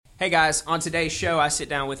Hey guys, on today's show, I sit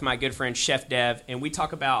down with my good friend Chef Dev, and we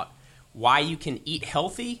talk about why you can eat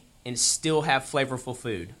healthy and still have flavorful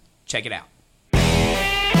food. Check it out.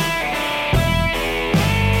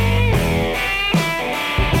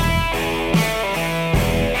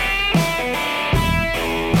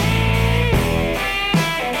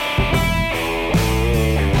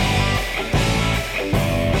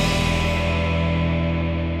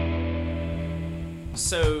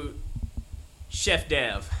 So, Chef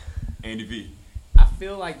Dev, Andy V. I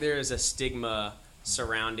feel like there is a stigma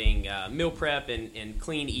surrounding meal prep and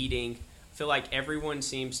clean eating. I feel like everyone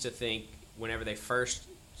seems to think whenever they first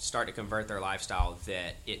start to convert their lifestyle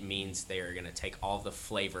that it means they are going to take all the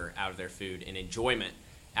flavor out of their food and enjoyment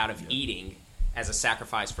out of eating as a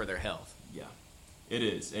sacrifice for their health. Yeah, it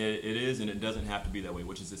is. It is, and it doesn't have to be that way,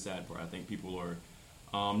 which is the sad part. I think people are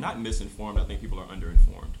not misinformed. I think people are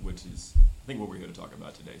underinformed, which is, I think, what we're here to talk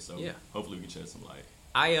about today. So hopefully we can shed some light.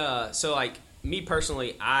 Me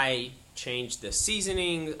personally, I change the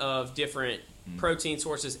seasoning of different protein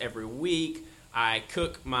sources every week. I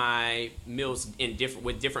cook my meals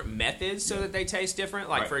with different methods so that they taste different.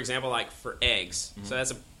 Like, for example, like for eggs. So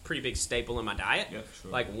that's a pretty big staple in my diet. Yeah,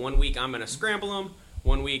 sure. Like 1 week I'm going to scramble them.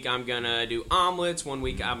 1 week I'm going to do omelets. 1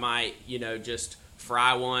 week I might, just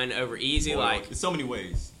fry one over easy. There's so many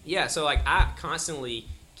ways. Yeah, so I constantly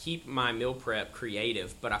keep my meal prep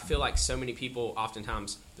creative, but I feel like so many people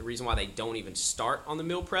oftentimes the reason why they don't even start on the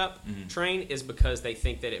meal prep train is because they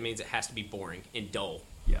think that it means it has to be boring and dull.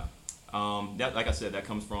 Yeah. That, like I said, that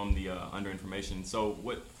comes from the underinformation. So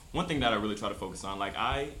one thing that I really try to focus on, like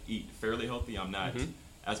I eat fairly healthy. I'm not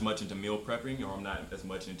as much into meal prepping, or I'm not as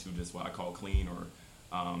much into just what I call clean or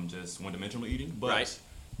just one-dimensional eating. But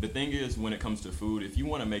the thing is, when it comes to food, if you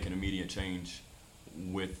want to make an immediate change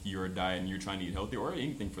with your diet and you're trying to eat healthy, or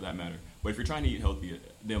anything for that matter, but if you're trying to eat healthy,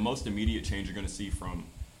 the most immediate change you're going to see from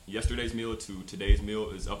yesterday's meal to today's meal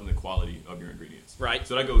is up in the quality of your ingredients. Right.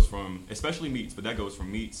 So that goes from, especially meats, but that goes from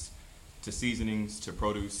meats to seasonings to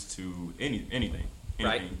produce to anything.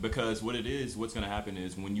 Right. Because what's going to happen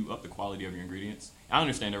is when you up the quality of your ingredients, I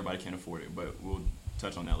understand everybody can't afford it, but we'll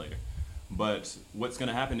touch on that later. But what's going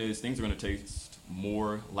to happen is things are going to taste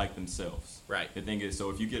more like themselves. Right. The thing is, so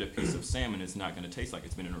if you get a piece of salmon, it's not going to taste like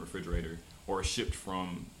it's been in a refrigerator or shipped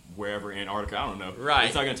from wherever, Antarctica, I don't know. Right.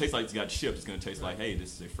 It's not going to taste like it's got shipped. It's going to taste like, hey,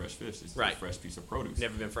 this is a fresh fish. This is a fresh piece of produce.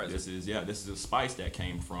 Never been frozen. This is a spice that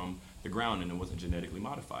came from the ground and it wasn't genetically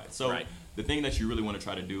modified. So the thing that you really want to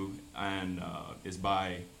try to do is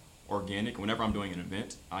buy organic. Whenever I'm doing an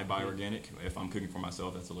event, I buy organic. If I'm cooking for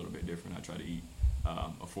myself, that's a little bit different. I try to eat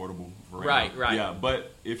affordable. Right. Yeah,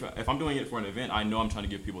 but if I'm doing it for an event, I know I'm trying to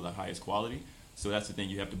give people the highest quality. So that's the thing.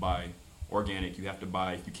 You have to buy organic. You have to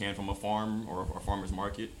buy, if you can, from a farm or a farmer's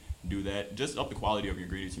market. Do that. Just up the quality of your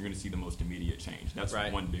ingredients. You're going to see the most immediate change. That's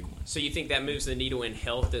one big one. So you think that moves the needle in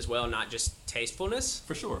health as well, not just tastefulness?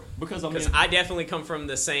 For sure. Because I definitely come from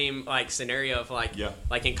the same scenario of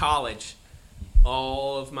like in college.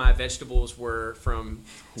 All of my vegetables were from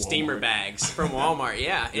steamer bags from Walmart.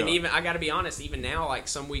 And even I got to be honest, even now, like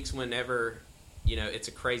some weeks whenever it's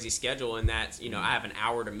a crazy schedule and that's I have an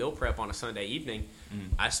hour to meal prep on a Sunday evening,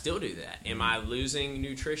 I still do that. Am I losing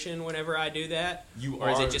nutrition whenever I do that? Or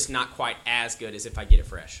is it just not quite as good as if I get it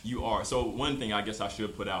fresh? You are. So one thing I guess I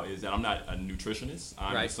should put out is that I'm not a nutritionist.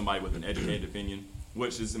 I'm just somebody with an educated opinion,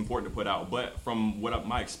 which is important to put out. But from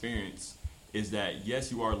my experience is that,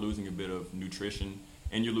 yes, you are losing a bit of nutrition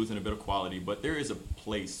and you're losing a bit of quality, but there is a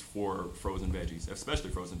place for frozen veggies, especially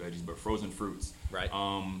frozen veggies, but frozen fruits. Right.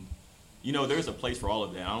 There's a place for all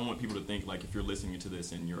of that. I don't want people to think, like, if you're listening to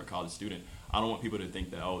this and you're a college student, I don't want people to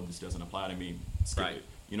think that, oh, this doesn't apply to me. Skip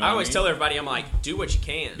it. I always tell everybody, I'm like, do what you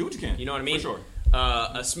can. Do what you can. You know what I mean? For sure.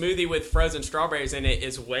 A smoothie with frozen strawberries in it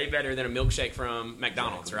is way better than a milkshake from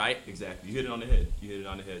McDonald's, right? Exactly. You hit it on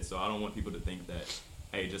the head. So I don't want people to think that,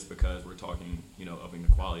 hey, just because we're talking, upping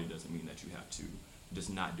the quality doesn't mean that you have to just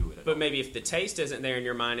not do it at all. But maybe if the taste isn't there in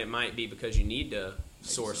your mind, it might be because you need to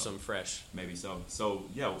source some fresh. Maybe so. So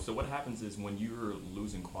what happens is when you're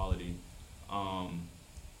losing quality,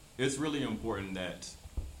 it's really important that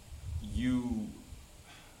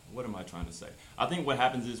what am I trying to say? I think what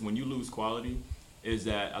happens is when you lose quality is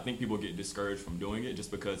that I think people get discouraged from doing it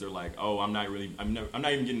just because they're like, oh, I'm not even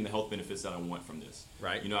getting the health benefits that I want from this.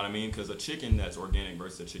 Right. You know what I mean? Because a chicken that's organic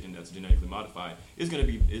versus a chicken that's genetically modified is going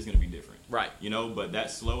to be different. Right. But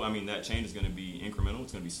that change is going to be incremental.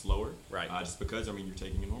 It's going to be slower. Right. Just because you're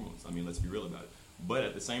taking your hormones. Let's be real about it. But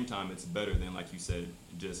at the same time, it's better than, like you said,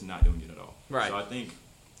 just not doing it at all. Right. So I think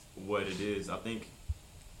what it is,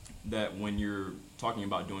 that when you're talking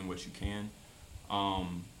about doing what you can,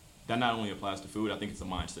 that not only applies to food, I think it's a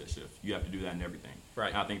mindset shift. You have to do that in everything. Right.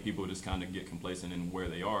 And I think people just kind of get complacent in where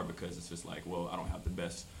they are because it's just like, well, I don't have the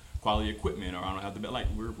best quality equipment, or I don't have the best, like,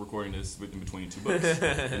 we're recording this within between 2 books.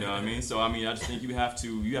 You know what I mean? So I mean, I just think you have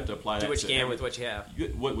to apply that. Do what you can with what you have.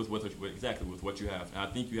 Exactly with what you have, and I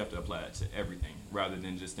think you have to apply that to everything rather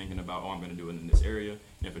than just thinking about, I'm going to do it in this area,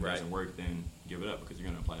 and if it doesn't work, then give it up, because you're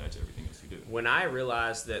going to apply that to everything else you do. When I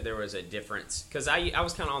realized that there was a difference, because I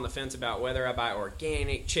was kind of on the fence about whether I buy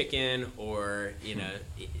organic chicken or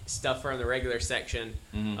stuff from the regular section,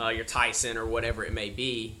 your Tyson or whatever it may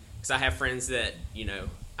be, because I have friends that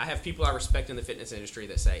I have people I respect in the fitness industry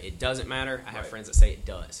that say it doesn't matter. I have friends that say it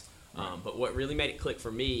does. But what really made it click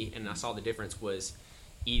for me, and I saw the difference, was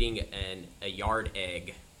eating a yard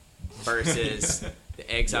egg versus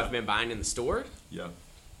the eggs I've been buying in the store. Yeah.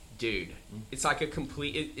 Dude, it's like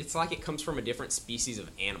it's like it comes from a different species of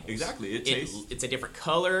animals. Exactly. It's a different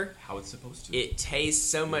color. How it's supposed to. It tastes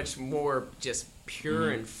so much more just pure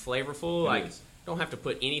and flavorful. Don't have to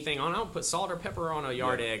put anything on. I don't put salt or pepper on a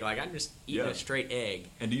yard egg. Like, I'm just eating a straight egg.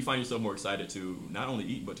 And do you find yourself more excited to not only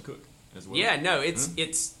eat but to cook as well? Yeah, no,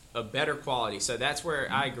 it's a better quality. So that's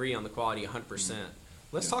where I agree on the quality 100%.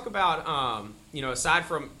 Let's talk about aside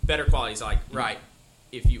from better qualities, like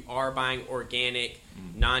if you are buying organic,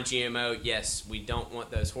 non-GMO, yes, we don't want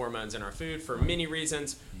those hormones in our food for many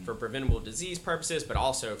reasons, for preventable disease purposes, but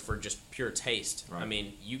also for just pure taste. Right. I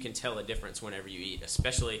mean, you can tell a difference whenever you eat,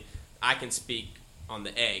 especially I can speak on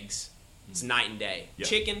the eggs. It's night and day. Yeah.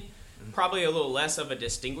 Chicken, probably a little less of a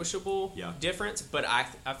distinguishable difference, but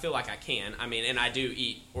I feel like I can. I mean, and I do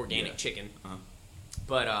eat organic chicken.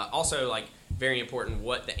 But also, like, very important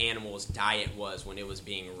what the animal's diet was when it was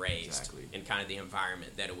being raised and kind of the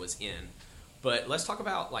environment that it was in. But let's talk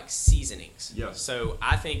about, like, seasonings. Yeah. So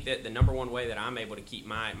I think that the number one way that I'm able to keep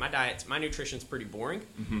my diet, my nutrition's pretty boring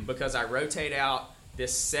because I rotate out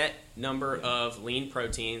this set number of lean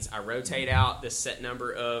proteins, I rotate out this set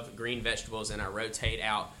number of green vegetables, and I rotate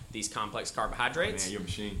out these complex carbohydrates. Oh, man, you're a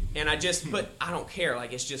machine. And I just I don't care.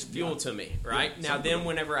 Like, it's just fuel to me, right? Now, then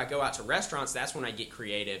whenever I go out to restaurants, that's when I get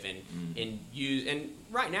creative and use. And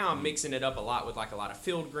right now I'm mixing it up a lot with, like, a lot of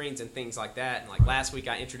field greens and things like that. And, like, last week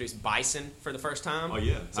I introduced bison for the first time. Oh,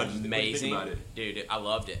 yeah. It's amazing. What do you think about it? Dude, I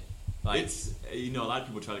loved it. Like, it's, a lot of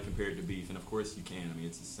people try to compare it to beef, and of course you can. I mean,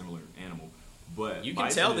 it's a similar animal. But you can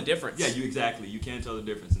tell the difference. Yeah, you can tell the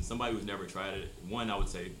difference. And somebody who's never tried it, one, I would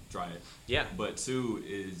say try it. Yeah. But two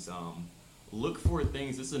is look for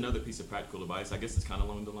things. This is another piece of practical advice. I guess it's kind of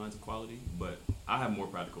along the lines of quality, but I have more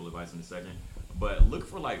practical advice in a second. But look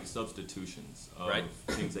for, like, substitutions of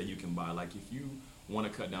things that you can buy. Like, if you want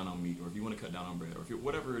to cut down on meat, or if you want to cut down on bread, or if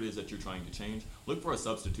whatever it is that you're trying to change, look for a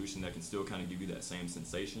substitution that can still kind of give you that same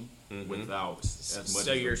sensation without as much.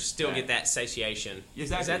 So you still get that satiation.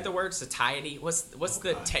 Exactly. Is that the word, satiety? What's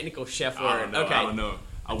the technical chef word? I don't know. Okay. I don't know.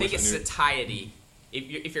 I think it's satiety.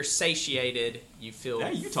 If you're satiated, you feel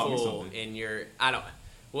full, and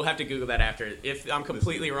we'll have to Google that after. If I'm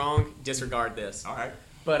completely wrong, disregard this. All right.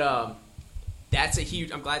 But that's a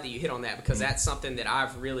huge. I'm glad that you hit on that, because that's something that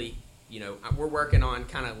I've really. We're working on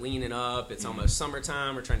kind of leaning up. It's almost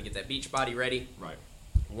summertime. We're trying to get that beach body ready. Right.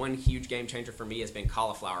 One huge game changer for me has been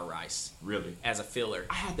cauliflower rice. Really? As a filler.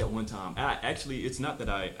 I had that one time. It's not that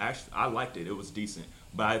I liked it. It was decent.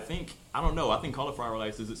 But I think cauliflower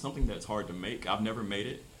rice, is it something that's hard to make? I've never made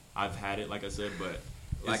it. I've had it, like I said, but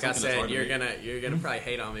like I said, you're gonna probably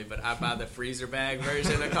hate on me, but I buy the freezer bag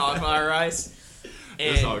version of cauliflower rice.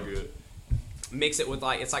 And it's all good. Mix it with,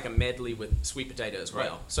 like, it's like a medley with sweet potato as well.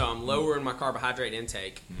 Right. So I'm lowering my carbohydrate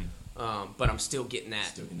intake, but I'm still getting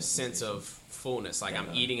that sense of fullness. Like, I'm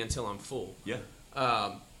eating until I'm full. Yeah.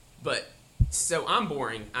 But so I'm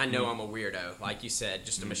boring. I know I'm a weirdo. Like you said,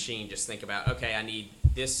 just a machine. Just think about, okay, I need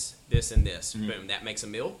this, this, and this. Boom, that makes a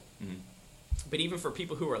meal. But even for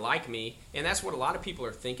people who are like me, and that's what a lot of people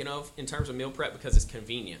are thinking of in terms of meal prep, because it's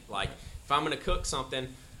convenient. Like, if I'm going to cook something,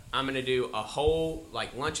 I'm going to do a whole,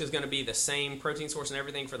 like, lunch is going to be the same protein source and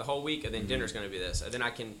everything for the whole week, and then dinner's going to be this. And then I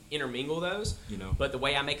can intermingle those. But the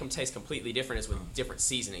way I make them taste completely different is with different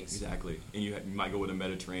seasonings. Exactly. And you might go with a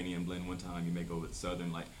Mediterranean blend one time. You may go with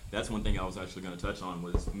Southern. Like, that's one thing I was actually going to touch on,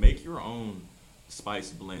 was make your own spice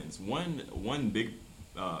blends. One big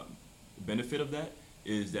benefit of that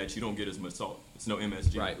is that you don't get as much salt. It's no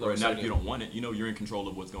MSG. Right. Or now if you don't want it, you're in control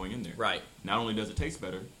of what's going in there. Right. Not only does it taste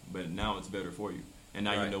better, but now it's better for you. And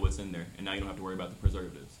now you know what's in there, and now you don't have to worry about the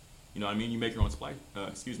preservatives. You know what I mean? You make your own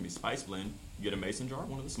spice blend. You get a mason jar,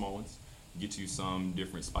 one of the small ones. Get you some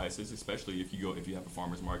different spices, especially if you have a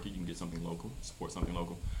farmer's market, you can get something local, support something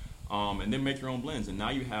local. and then make your own blends. And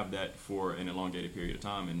now you have that for an elongated period of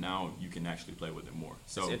time, and now you can actually play with it more.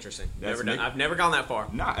 So it's interesting. I've never gone that far.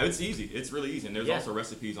 Nah, it's easy. It's really easy. And there's also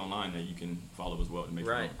recipes online that you can follow as well to make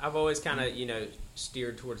your own. I've always kind of,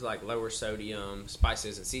 steered towards like lower sodium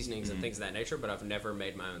spices and seasonings and things of that nature, but I've never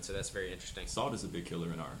made my own, so that's very interesting. Salt is a big killer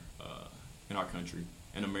in our country,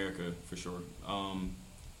 in America for sure.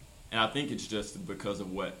 And I think it's just because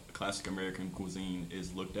of what classic American cuisine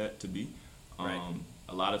is looked at to be.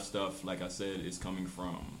 A lot of stuff, like I said, is coming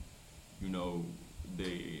from,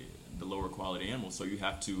 the lower quality animals. So you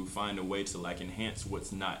have to find a way to like enhance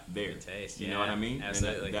what's not there. Taste, you know what I mean?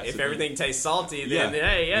 Absolutely. If everything tastes salty, then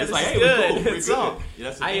it's this like, is hey, good. We're It's good. salt.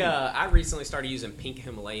 Yeah, I recently started using pink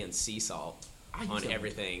Himalayan sea salt on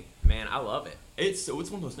everything. Man, I love it. It's one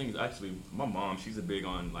of those things. Actually, my mom, she's a big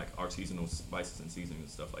on like artisanal spices and seasonings and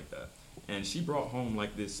stuff like that. And she brought home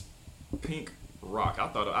like this pink rock.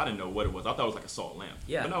 I didn't know what it was. I thought it was like a salt lamp.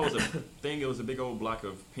 Yeah. But no, it was a thing. It was a big old block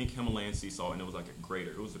of pink Himalayan sea salt, and it was like a grater.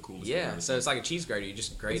 It was the coolest thing I've ever So seen. it's like a cheese grater. You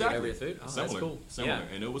just grate it over your food. Oh, Similar, that's cool. Similar,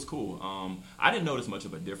 and it was cool. I didn't notice much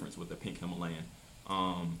of a difference with the pink Himalayan.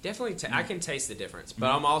 Definitely, I can taste the difference. But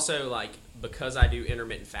I'm also like, because I do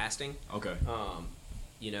intermittent fasting. Okay.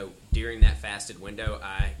 During that fasted window,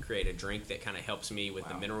 I create a drink that kind of helps me with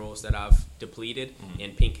the minerals that I've depleted.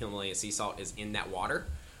 And pink Himalayan sea salt is in that water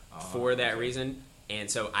for that reason. And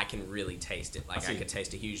so I can really taste it. Like I could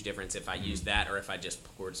taste a huge difference if I use that or if I just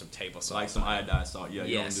poured some table salt. Like some iodized salt. Yeah,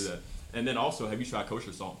 you don't do that. And then also, have you tried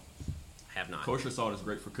kosher salt? Have not. Kosher salt is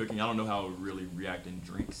great for cooking. I don't know how it would really react in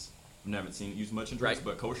drinks. I've never seen it used much in drinks,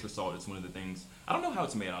 but kosher salt is one of the things. I don't know how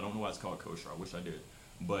it's made. I don't know why it's called kosher. I wish I did.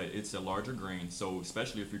 But it's a larger grain, so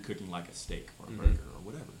especially if you're cooking like a steak or a burger or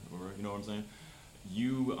whatever, or you know what I'm saying?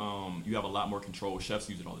 You have a lot more control. Chefs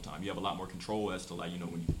use it all the time. You have a lot more control as to like,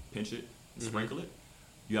 when you pinch it and sprinkle it.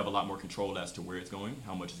 You have a lot more control as to where it's going,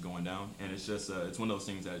 how much is going down, and it's just it's one of those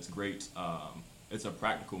things that it's great. It's a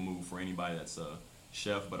practical move for anybody that's a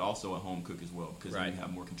chef, but also a home cook as well, because then you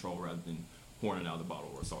have more control rather than pouring it out of the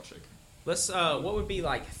bottle or a salt shaker. Let's. What would be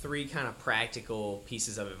like 3 kind of practical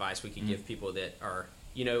pieces of advice we could give people that are,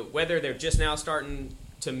 whether they're just now starting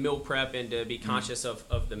to meal prep and to be conscious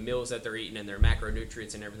of the meals that they're eating and their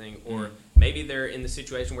macronutrients and everything, or maybe they're in the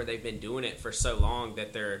situation where they've been doing it for so long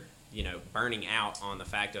that they're burning out on the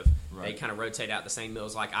fact of they kind of rotate out the same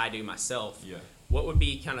meals like I do myself. Yeah. What would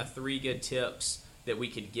be kind of 3 good tips that we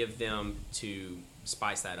could give them to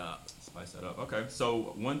spice that up? Okay.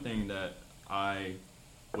 So one thing that I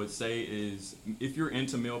would say is, if you're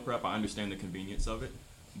into meal prep, I understand the convenience of it,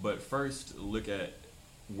 but first look at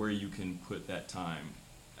where you can put that time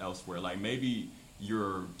elsewhere. Like maybe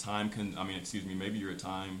your time maybe your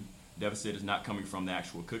time deficit is not coming from the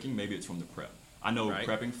actual cooking. Maybe it's from the prep. I know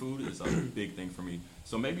prepping food is a big thing for me.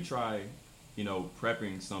 So maybe try,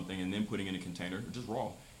 prepping something and then putting it in a container, just raw,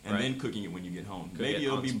 and then cooking it when you get home. Maybe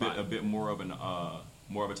it'll be a bit more of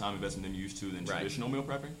a time investment than you used to than traditional meal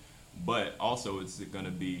prepping, but also it's going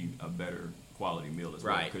to be a better quality meal as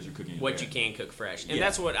well, because you're cooking what you can cook fresh. And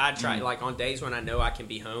that's what I try. Like on days when I know I can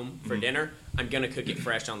be home for dinner, I'm going to cook it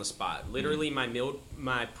fresh on the spot. Literally, my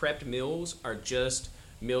prepped meals are just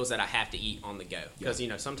meals that I have to eat on the go, because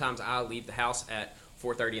sometimes I'll leave the house at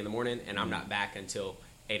 4:30 in the morning and I'm not back until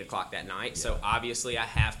 8 o'clock that night. So obviously I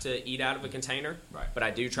have to eat out of a container, but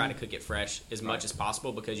I do try to cook it fresh as much as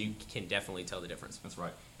possible, because you can definitely tell the difference. That's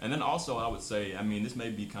right. And then also I would say, this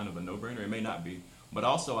may be kind of a no-brainer, it may not be, but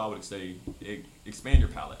also I would say expand your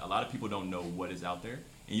palate. A lot of people don't know what is out there,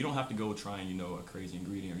 and you don't have to go trying a crazy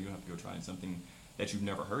ingredient, or you don't have to go trying something that you've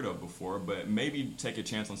never heard of before, but maybe take a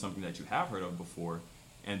chance on something that you have heard of before,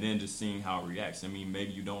 and then just seeing how it reacts.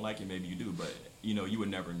 Maybe you don't like it, maybe you do, but you would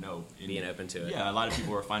never know. Being open to it. Yeah, a lot of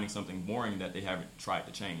people are finding something boring that they haven't tried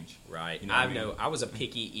to change. Right. I was a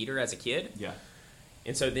picky eater as a kid. Yeah.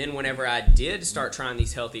 And so then whenever I did start trying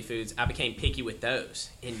these healthy foods, I became picky with those,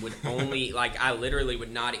 and would only, I literally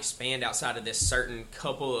would not expand outside of this certain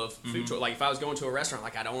couple of food choices. Like if I was going to a restaurant,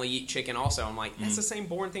 I'd only eat chicken also. I'm like, that's the same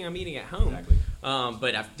boring thing I'm eating at home. Exactly.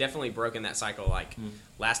 But I've definitely broken that cycle.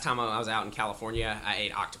 Last time I was out in California, I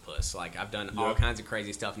ate octopus. I've done all kinds of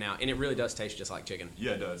crazy stuff now, and it really does taste just like chicken.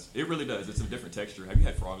 Yeah, it does. It really does. It's a different texture. Have you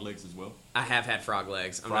had frog legs as well? I have had frog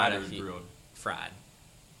legs. Fried or grilled? Fried.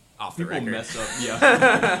 People mess up.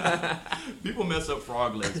 Yeah. People mess up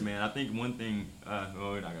frog legs, man. I think one thing.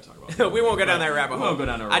 We're not gonna talk about that. We won't go down that rabbit hole. We won't go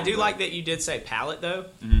down that rabbit hole. I do like that you did say palate though,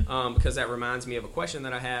 because that reminds me of a question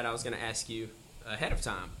that I had. I was going to ask you ahead of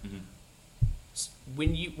time.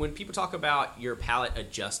 When people talk about your palate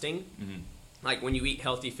adjusting, like when you eat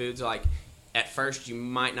healthy foods, like at first you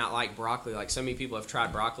might not like broccoli. Like so many people have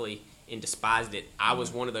tried broccoli and despised it. I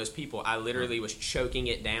was one of those people. I literally was choking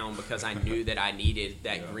it down because I knew that I needed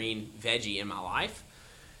that green veggie in my life.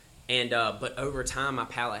 And but over time, my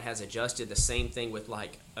palate has adjusted. The same thing with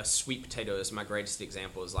like a sweet potato is my greatest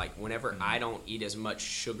example. Is like whenever I don't eat as much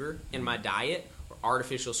sugar in my diet or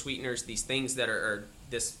artificial sweeteners, these things that are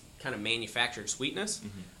this kind of manufactured sweetness,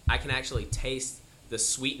 I can actually taste the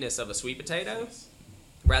sweetness of a sweet potato.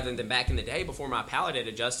 Rather than back in the day before my palate had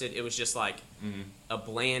adjusted, it was just like a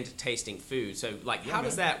bland tasting food. So like, how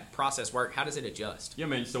does that process work? How does it adjust? Yeah,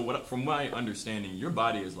 man. So from my understanding, your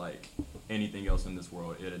body is like anything else in this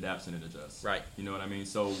world. It adapts and it adjusts. Right. You know what I mean?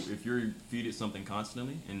 So if you're feed it something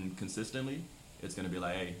constantly and consistently, it's going to be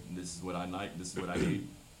like, hey, this is what I like. This is what I need.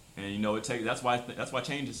 And you know, that's why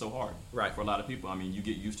change is so hard. Right. For a lot of people. I mean, you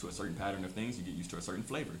get used to a certain pattern of things. You get used to a certain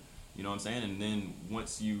flavor. You know what I'm saying? And then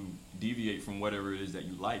once you deviate from whatever it is that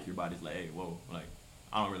you like, your body's like, hey, whoa, like,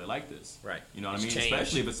 I don't really like this. Right. You know what I mean? Change.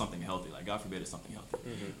 Especially if it's something healthy. Like, God forbid it's something healthy.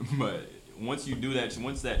 But once you do that,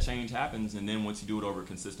 once that change happens, and then once you do it over a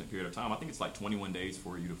consistent period of time, I think it's like 21 days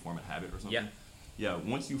for you to form a habit or something. Yeah. Yeah.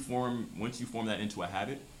 Once you form that into a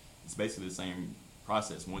habit, it's basically the same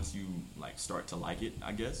process. Once you like start to like it,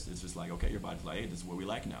 I guess it's just like, okay, your body's like, hey, this is what we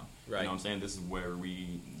like now. Right. You know what I'm saying? This is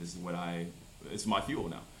my fuel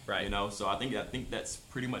now. Right. You know, so I think that's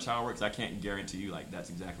pretty much how it works. I can't guarantee you like that's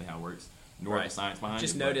exactly how it works, nor the science behind it.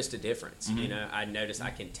 Just noticed a difference. You know, I noticed I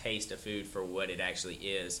can taste a food for what it actually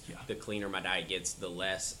is. Yeah. The cleaner my diet gets, the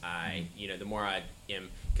less the more I am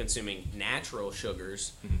consuming natural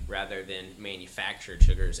sugars rather than manufactured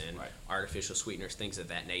sugars and artificial sweeteners, things of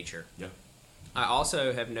that nature. Yeah. I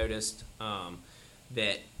also have noticed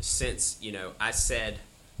that since, I said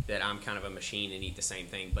that I'm kind of a machine and eat the same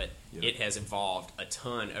thing, but it has evolved a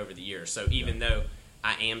ton over the years. So even though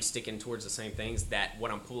I am sticking towards the same things, that what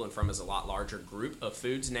I'm pulling from is a lot larger group of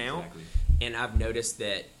foods now. Exactly. And I've noticed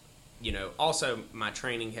that, also my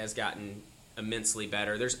training has gotten immensely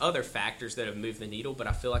better. There's other factors that have moved the needle, but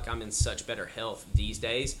I feel like I'm in such better health these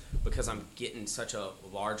days because I'm getting such a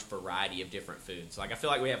large variety of different foods. Like I feel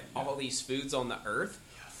like we have all these foods on the earth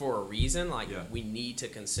for a reason. Like we need to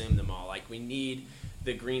consume them all. Like we need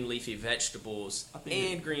the green leafy vegetables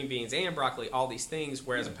and green beans and broccoli, all these things,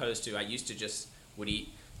 whereas opposed to I used to just would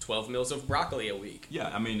eat 12 meals of broccoli a week. Yeah,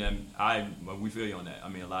 I mean, we feel you on that. I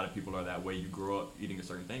mean, a lot of people are that way. You grow up eating a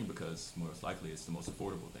certain thing because most likely it's the most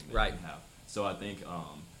affordable thing that you can have. So I think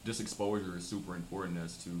just exposure is super important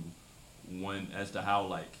as to how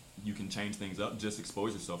like you can change things up. Just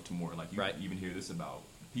expose yourself to more. Like you even hear this about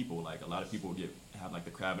people. Like a lot of people have like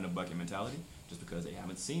the crab in a bucket mentality just because they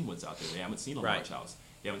haven't seen what's out there. They haven't seen a large house.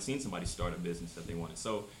 They haven't seen somebody start a business that they wanted.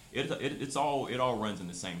 So it all runs in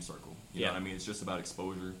the same circle. You know what I mean? It's just about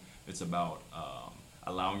exposure. It's about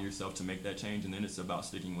allowing yourself to make that change, and then it's about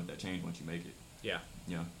sticking with that change once you make it. Yeah.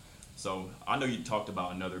 Yeah. So I know you talked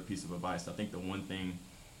about another piece of advice. I think the one thing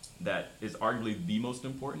that is arguably the most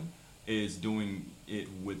important is doing it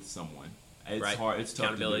with someone. It's hard. It's tough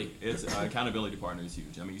accountability. to do. It's accountability partner is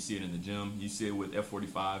huge. I mean, you see it in the gym. You see it with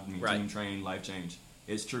F45. I mean, team train, life change.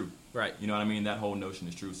 It's true. Right. You know what I mean? That whole notion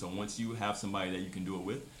is true. So once you have somebody that you can do it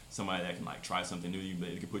with, somebody that can like try something new,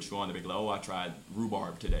 they can put you on. They be like, oh, I tried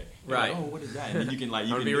rhubarb today. Like, oh, what is that? And then you can like. I'm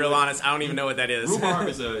gonna be real honest. I don't even know what that is. Rhubarb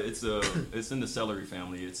is it's in the celery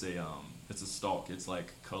family. It's a stalk. It's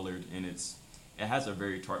like colored and it has a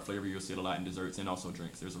very tart flavor. You'll see it a lot in desserts and also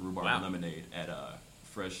drinks. There's a rhubarb lemonade at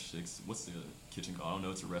Fresh. What's the kitchen called? I don't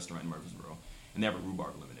know. It's a restaurant in Murfreesboro, and they have a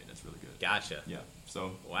rhubarb lemonade that's really good. Gotcha. Yeah.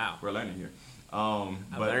 So wow, we're learning here.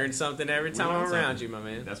 I learn something every time I'm around you, my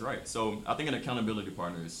man. That's right. So I think an accountability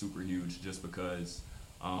partner is super huge just because,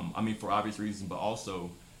 I mean, for obvious reasons, but also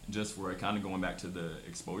just for kind of going back to the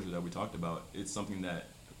exposure that we talked about, it's something that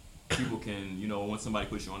people can, once somebody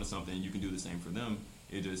puts you onto something, you can do the same for them.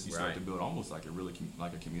 It just, you start to build almost like a really,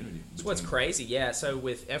 like a community. So what's crazy, so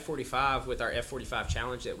with F45, with our F45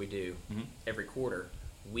 challenge that we do every quarter,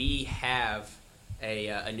 we have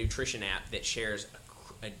a nutrition app that shares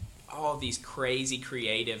all these crazy,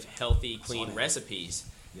 creative, healthy, clean recipes,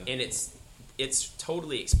 and it's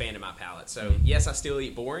totally expanded my palate. So yes, I still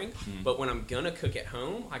eat boring, but when I'm gonna cook at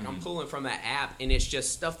home, like I'm pulling from that app, and it's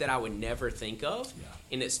just stuff that I would never think of,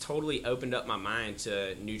 and it's totally opened up my mind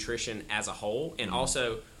to nutrition as a whole, and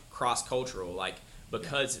also cross-cultural, like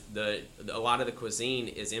because a lot of the cuisine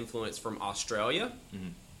is influenced from Australia.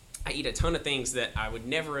 I eat a ton of things that I would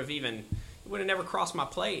never have would have never crossed my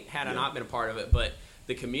plate had I not been a part of it, but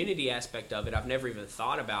the community aspect of it, I've never even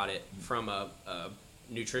thought about it from a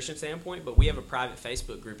nutrition standpoint, but we have a private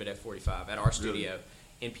Facebook group at F45 at our studio,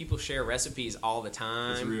 and people share recipes all the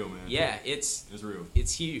time. It's real, man. Yeah, it's real.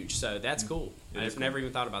 It's huge, so that's cool. I've never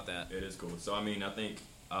even thought about that. It is cool. So, I mean, I think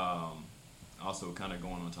Also, kind of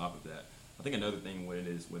going on top of that, I think another thing what it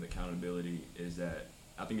is with accountability is that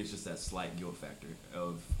I think it's just that slight guilt factor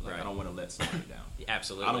of like, I don't want to let somebody down.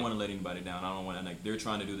 Absolutely. I don't want to let anybody down. I don't want to, like, they're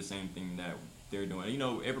trying to do the same thing that they're doing. You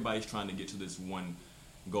know, everybody's trying to get to this one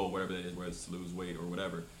goal, whatever it is, whether it's to lose weight or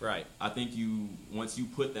whatever. Right. I think once you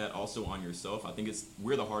put that also on yourself, I think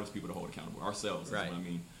we're the hardest people to hold accountable. Ourselves is what I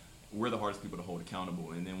mean. We're the hardest people to hold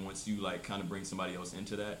accountable. And then once you like kind of bring somebody else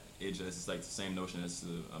into that, it's like the same notion as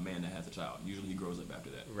a man that has a child. Usually he grows up after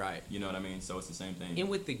that. Right. You know what I mean? So it's the same thing. And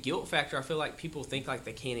with the guilt factor, I feel like people think like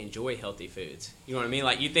they can't enjoy healthy foods. You know what I mean?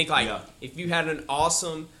 Like you think like if you had an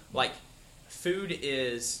awesome, like food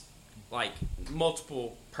is like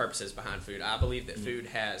multiple purposes behind food. I believe that food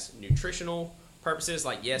has nutritional purposes.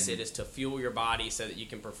 Like yes, it is to fuel your body so that you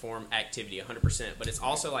can perform activity 100%. But it's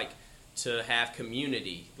also like to have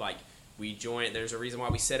community, like we join. There's a reason why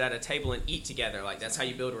we sit at a table and eat together. Like that's how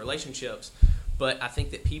you build relationships. But I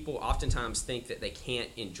think that people oftentimes think that they can't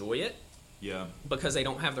enjoy it, because they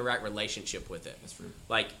don't have the right relationship with it. That's true.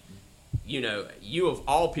 Like, you know, you of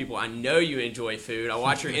all people, I know you enjoy food. I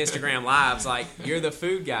watch your Instagram lives. Like you're the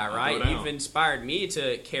food guy, right? You've inspired me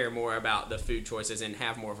to care more about the food choices and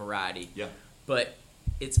have more variety. Yeah. But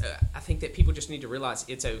it's. I think that people just need to realize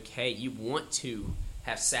it's okay. You want to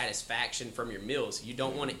have satisfaction from your meals. You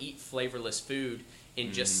don't want to eat flavorless food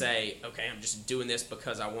and just say, okay, I'm just doing this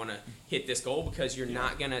because I want to hit this goal, because you're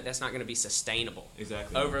not gonna. That's not gonna be sustainable.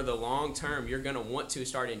 Exactly. Over the long term, you're gonna want to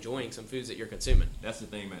start enjoying some foods that you're consuming. That's the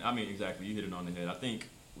thing, man. I mean, exactly. You hit it on the head. I think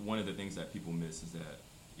one of the things that people miss is that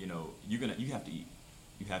you have to eat.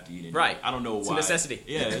 You have to eat it. Right. I don't know why. It's a necessity.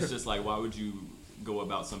 Yeah. It's just like, why would you go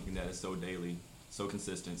about something that is so daily, so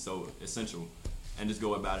consistent, so essential, and just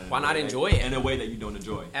go about it? Why not enjoy it in a way that you don't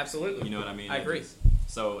enjoy? Absolutely. You know what I mean? I agree.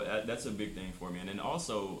 So that's a big thing for me. And then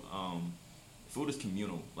also, food is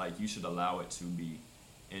communal. Like you should allow it to be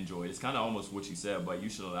enjoyed. It's kind of almost what you said, but you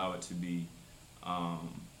should allow it to be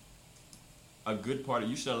a good part.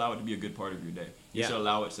 You should allow it to be a good part of your day. You should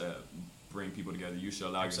allow it to bring people together. You should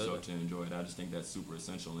allow yourself to enjoy it. I just think that's super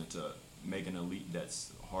essential, and to make an elite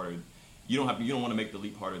that's harder. You don't want to make the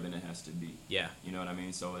leap harder than it has to be. Yeah. You know what I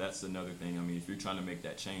mean? So that's another thing. I mean, if you're trying to make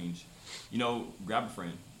that change, grab a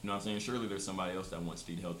friend. You know what I'm saying? Surely there's somebody else that wants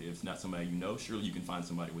to eat healthy. If it's not somebody you know, surely you can find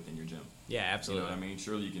somebody within your gym. Yeah, absolutely. You know what I mean?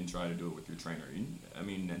 Surely you can try to do it with your trainer. I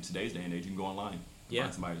mean, in today's day and age, you can go online.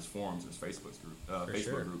 Find somebody. There's forums, there's Facebook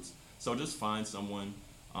groups. So just find someone.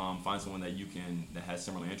 That has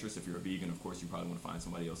similar interests. If you're a vegan, of course, you probably want to find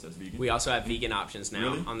somebody else that's vegan. We also have vegan options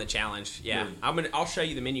now on the challenge. Yeah, really? I'll show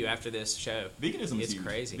you the menu after this show. Veganism is huge.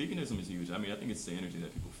 Crazy. Veganism is huge. I mean, I think it's the energy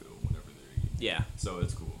that people feel whenever they're eating. Yeah. So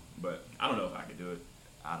it's cool, but I don't know if I could do it.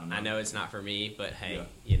 I don't know. I know it's not for me, but hey,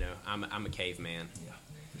 I'm a caveman. Yeah,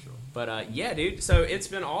 for sure. But yeah, dude. So it's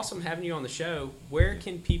been awesome having you on the show. Where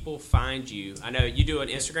can people find you? I know you do an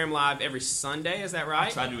Instagram live every Sunday. Is that right?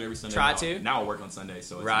 I try to do it every Sunday. Now I work on Sunday,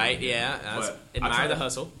 so it's right. Yeah, admire the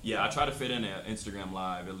hustle. Yeah, I try to fit in an Instagram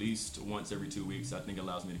live at least once every 2 weeks. I think it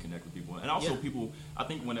allows me to connect with people, and also people. I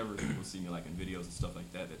think whenever people see me like in videos and stuff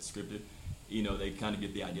like that that's scripted, they kind of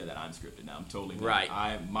get the idea that I'm scripted. Now I'm totally not.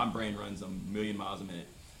 Right. My brain runs a million miles a minute.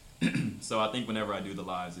 So I think whenever I do the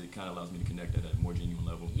lives, it kind of allows me to connect at a more genuine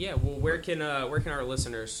level. Yeah. Well, where can our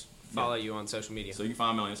listeners follow you on social media? So you can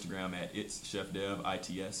find me on Instagram at It's Chef Dev,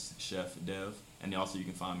 ITS Chef Dev, and also you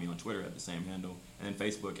can find me on Twitter at the same handle, and then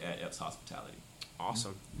Facebook at Epps Hospitality.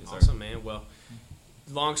 Awesome. Yes, awesome, man. Well,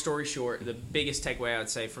 long story short, the biggest takeaway I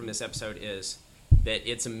would say from this episode is that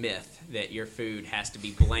it's a myth that your food has to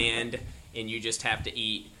be bland and you just have to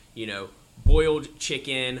eat, boiled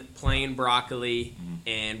chicken, plain broccoli,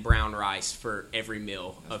 and brown rice for every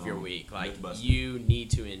meal of your week. Like, you need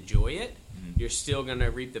to enjoy it. You're still going to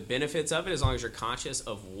reap the benefits of it as long as you're conscious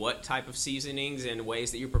of what type of seasonings and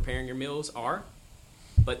ways that you're preparing your meals are.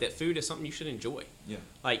 But that food is something you should enjoy. Yeah.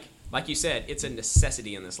 Like you said, it's a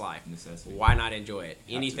necessity in this life. Necessity. Why not enjoy it?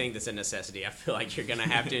 Anything that's a necessity, I feel like you're going to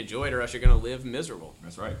have to enjoy it, or else you're going to live miserable.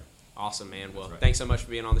 That's right. Awesome, man. Well, thanks so much for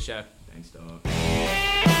being on the show. Thanks, dog.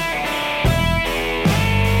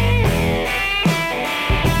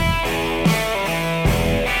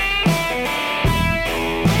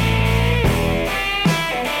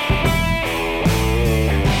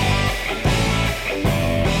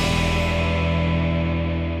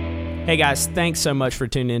 Hey guys, thanks so much for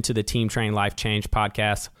tuning into the Team Train Life Change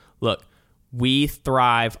podcast. Look, we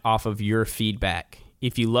thrive off of your feedback.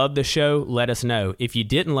 If you love the show, let us know. If you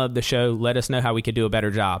didn't love the show, let us know how we could do a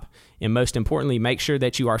better job. And most importantly, make sure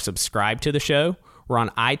that you are subscribed to the show. We're on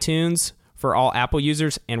iTunes for all Apple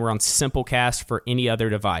users, and we're on Simplecast for any other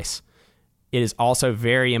device. it is also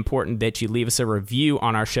very important that you leave us a review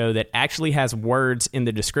on our show that actually has words in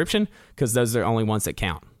the description, because those are the only ones that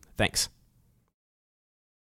count. Thanks.